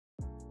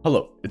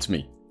Hello, it's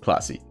me,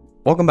 Classy.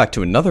 Welcome back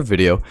to another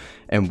video,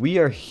 and we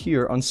are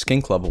here on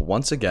Skinclub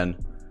once again.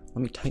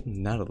 Let me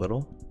tighten that a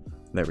little.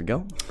 There we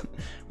go.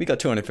 We got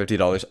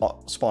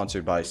 $250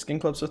 sponsored by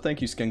Skinclub, so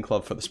thank you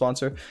Skinclub for the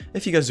sponsor.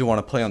 If you guys do want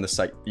to play on the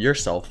site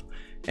yourself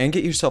and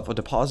get yourself a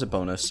deposit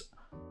bonus,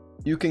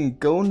 you can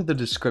go into the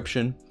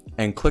description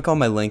and click on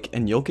my link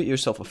and you'll get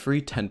yourself a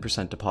free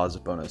 10%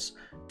 deposit bonus.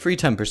 Free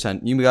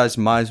 10%. You guys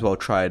might as well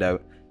try it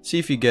out. See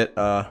if you get,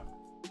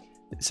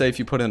 say if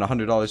you put in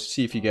 $100,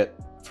 see if you get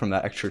from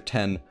that extra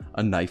 10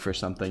 a knife or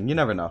something. You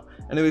never know.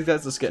 Anyways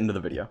guys, let's get into the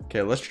video.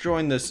 Okay, let's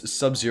join this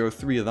Sub-Zero,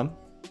 3 of them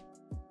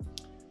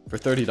for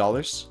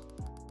 $30.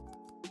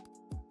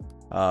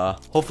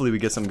 Hopefully we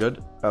get some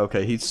good.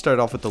 Okay, he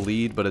started off with the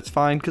lead, but it's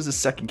fine because the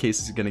second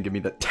case is gonna give me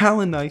the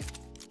Talon knife.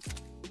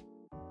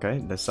 Okay,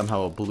 that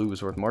somehow a blue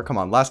is worth more. Come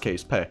on, last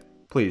case, pay,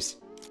 please.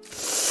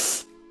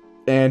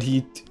 And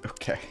he,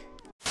 okay.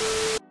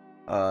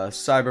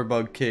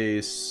 Cyberbug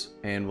case,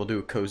 and we'll do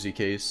a cozy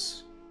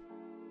case.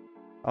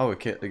 Oh, I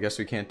guess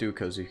we can't do a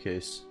cozy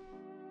case.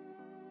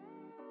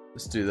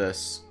 Let's do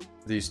this.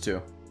 These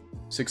two.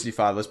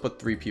 65. Let's put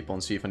 3 people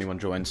and see if anyone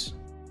joins.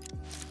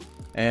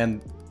 And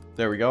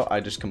there we go. I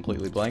just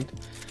completely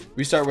blanked.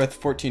 We start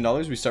with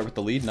 $14. We start with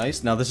the lead.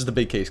 Nice. Now this is the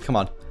big case. Come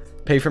on.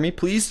 Pay for me,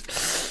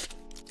 please.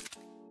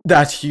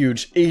 That's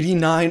huge.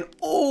 89.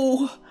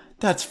 Oh,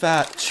 that's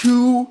fat.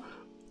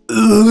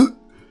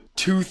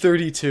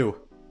 232.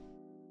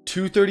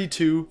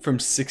 232 from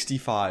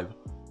 65.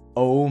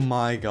 Oh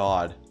my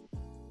god.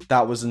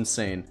 That was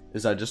insane.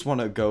 I just want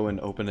to go and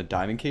open a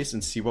diamond case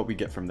and see what we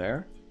get from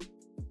there.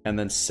 And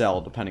then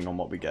sell depending on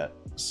what we get.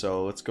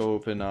 So let's go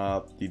open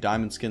up the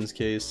diamond skins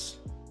case.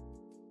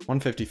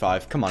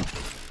 155. Come on.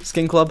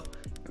 Skinclub.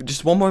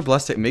 Just one more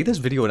blessed hit. Make this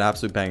video an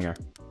absolute banger.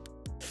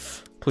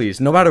 Please.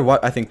 No matter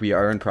what, I think we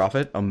are in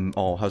profit.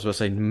 Oh, I was about to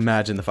say,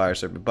 imagine the fire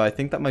serpent. But I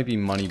think that might be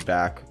money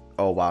back.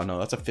 Oh, wow. No,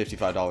 that's a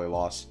 $55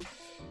 loss.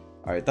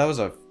 Alright, that was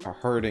a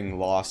hurting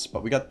loss.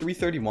 But we got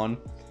 331.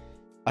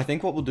 I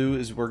think what we'll do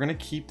is we're going to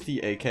keep the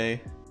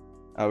AK.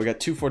 We got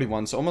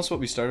 241, so almost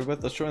what we started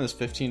with. Let's join this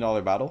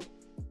 $15 battle.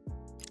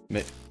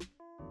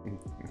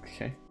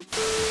 Okay.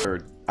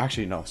 Or,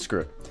 actually, no, screw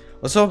it.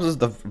 Let's hope this is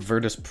the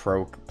Virtus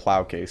Pro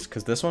plow case,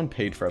 because this one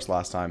paid for us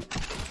last time.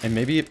 And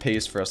maybe it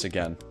pays for us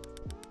again.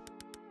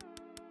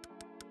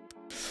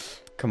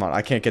 Come on,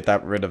 I can't get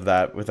rid of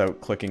that without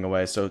clicking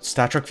away. So,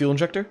 Stat Truck Fuel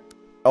Injector?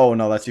 Oh,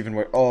 no, that's even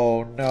worse.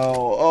 Oh,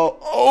 no.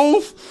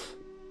 Oh!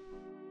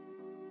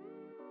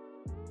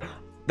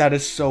 That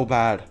is so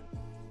bad.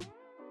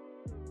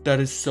 That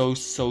is so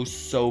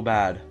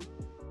bad.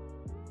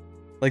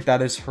 Like,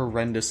 that is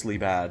horrendously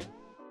bad.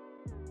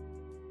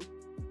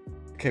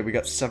 Okay, we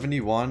got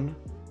 71.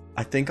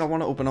 I think I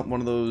want to open up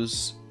one of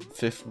those...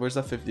 Where's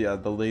that 50? Yeah,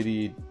 the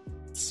lady...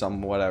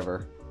 Some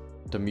whatever.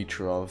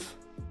 Dimitrov.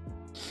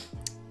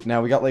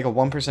 Now, we got like a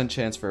 1%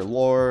 chance for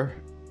lore.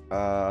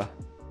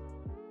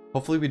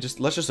 Hopefully we just...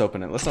 Let's just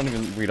open it. Let's not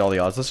even read all the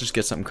odds. Let's just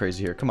get something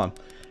crazy here. Come on.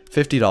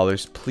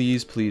 $50.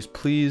 Please, please,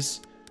 please.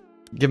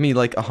 Give me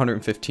like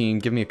 115.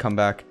 Give me a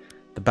comeback.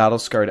 The battle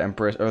scarred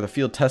empress or the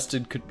field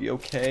tested could be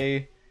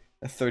okay.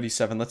 At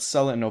 37. Let's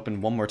sell it and open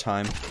one more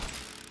time.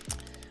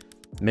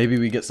 Maybe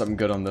we get something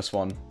good on this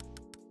one.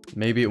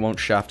 Maybe it won't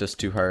shaft us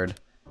too hard.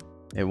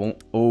 It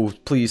won't. Oh,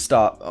 please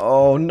stop.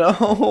 Oh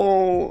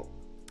no.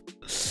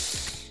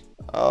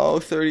 Oh,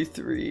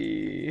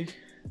 33.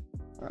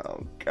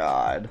 Oh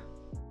god.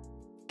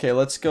 Okay,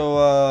 let's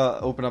go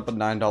open up a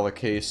 $9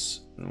 case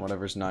and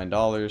whatever's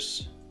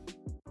 $9.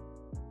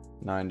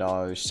 $9,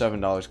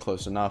 $7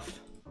 close enough.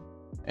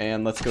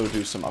 And let's go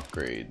do some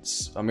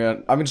upgrades. I'm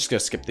just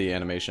gonna skip the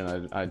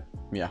animation.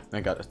 Yeah,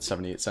 I got it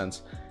 78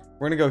 cents.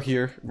 We're gonna go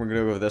here. We're gonna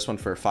go with this one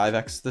for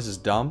 5x. This is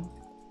dumb,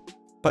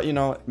 but you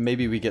know,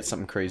 maybe we get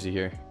something crazy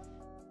here.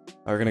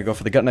 We're gonna go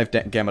for the gut knife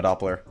gamma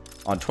Doppler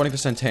on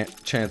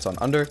 20% chance on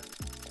under.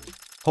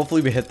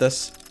 Hopefully we hit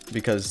this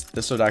because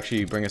this would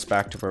actually bring us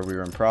back to where we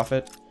were in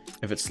profit.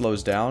 If it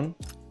slows down,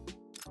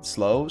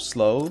 slow.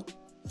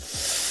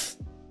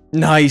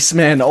 Nice,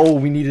 man. Oh,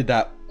 we needed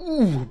that.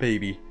 Ooh,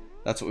 baby.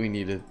 That's what we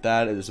needed.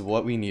 That is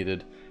what we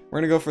needed. We're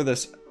going to go for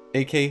this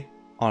AK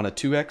on a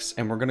 2x,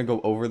 and we're going to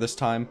go over this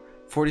time.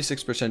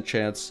 46%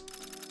 chance.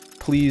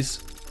 Please,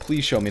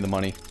 please show me the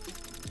money.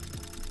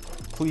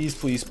 Please,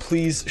 please,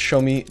 please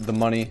show me the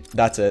money.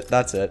 That's it.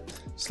 That's it.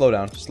 Slow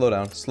down. Slow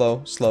down.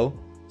 Slow.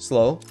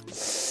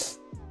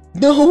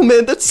 No,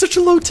 man. That's such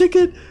a low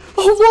ticket. A 1.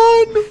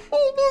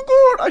 Oh, my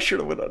God. I should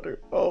have went under.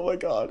 Oh, my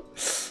God.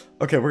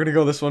 Okay, we're going to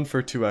go this one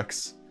for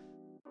 2x.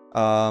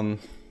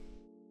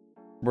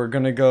 We're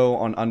gonna go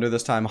on under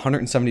this time,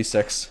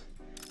 176.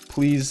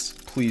 Please,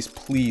 please,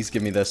 please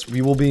give me this.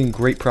 We will be in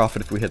great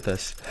profit if we hit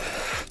this.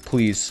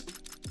 Please.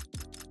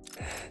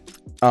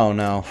 Oh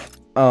no.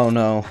 Oh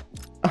no.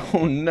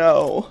 Oh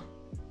no.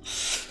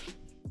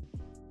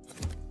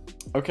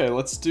 Okay,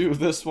 let's do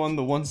this one,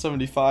 the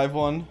 175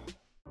 one.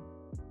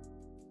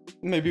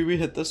 Maybe we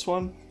hit this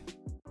one.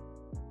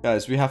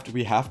 Guys, we have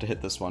to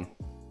hit this one.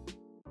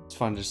 Let's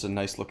find just a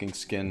nice looking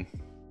skin.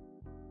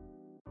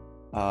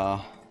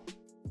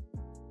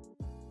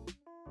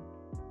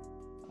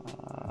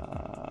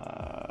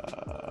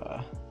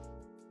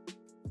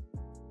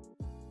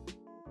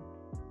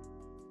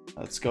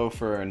 Let's go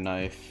for a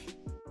knife.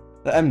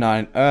 The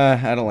M9.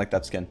 I don't like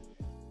that skin.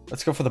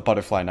 Let's go for the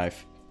butterfly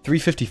knife.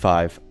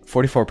 355.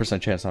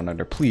 44% chance on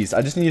under. Please,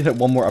 I just need to hit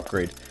one more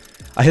upgrade.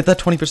 I hit that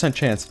 20%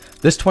 chance.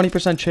 This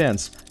 20%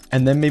 chance.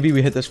 And then maybe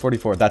we hit this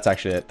 44. That's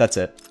actually it. That's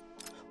it.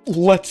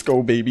 Let's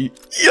go, baby.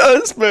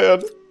 Yes,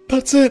 man.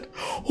 That's it.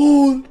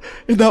 Oh,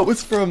 and that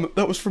was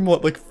from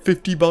what, like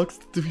 50 bucks?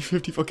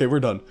 350. Okay,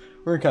 we're done.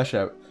 We're gonna cash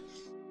out.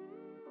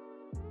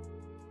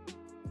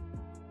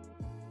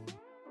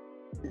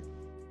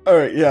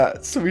 Alright, yeah,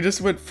 so we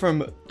just went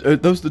from,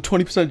 that was the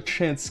 20%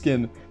 chance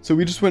skin, so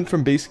we just went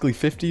from basically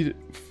 50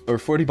 or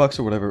 40 bucks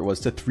or whatever it was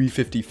to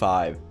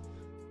 355.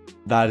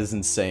 That is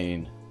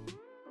insane.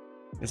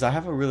 Because I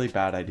have a really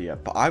bad idea,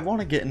 but I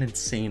want to get an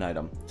insane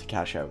item to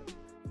cash out.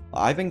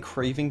 I've been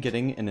craving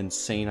getting an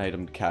insane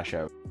item to cash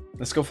out.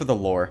 Let's go for the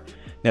lore.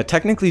 Now,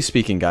 technically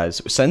speaking,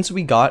 guys, since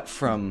we got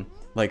from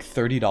like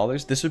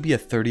 $30, this would be a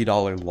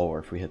 $30 lore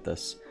if we hit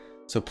this.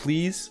 So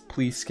please,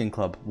 please,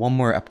 Skinclub, one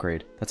more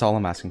upgrade. That's all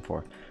I'm asking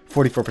for.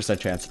 44%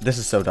 chance. This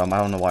is so dumb. I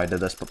don't know why I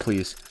did this, but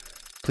please.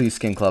 Please,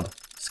 Skinclub.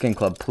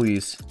 Skinclub,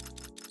 please.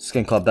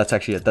 Skinclub, that's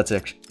actually it. That's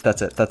it.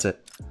 That's it. That's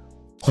it.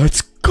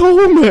 Let's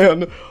go,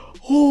 man!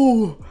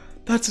 Oh,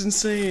 that's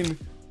insane.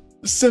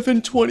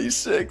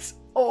 726.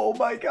 Oh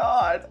my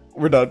god.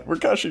 We're done. We're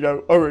cashing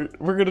out. Alright,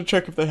 we're gonna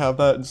check if they have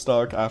that in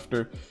stock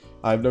after.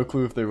 I have no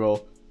clue if they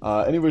will.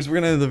 Anyways, we're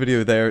gonna end the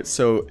video there.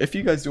 So if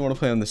you guys do want to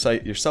play on the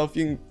site yourself,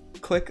 you can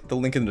click the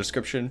link in the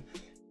description.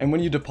 And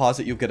when you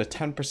deposit, you'll get a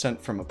 10%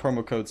 from a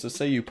promo code. So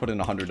say you put in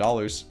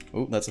 $100.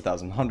 Oh, that's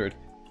 1,100.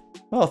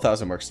 Well,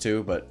 1,000 works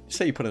too, but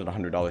say you put in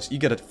 $100. You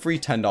get a free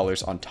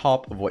 $10 on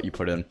top of what you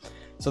put in.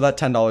 So that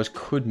 $10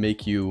 could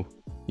make you,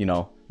 you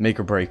know, make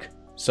or break.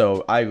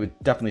 So I would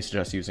definitely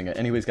suggest using it.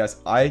 Anyways,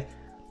 guys, I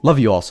love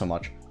you all so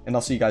much. And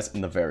I'll see you guys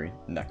in the very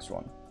next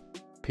one.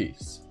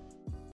 Peace.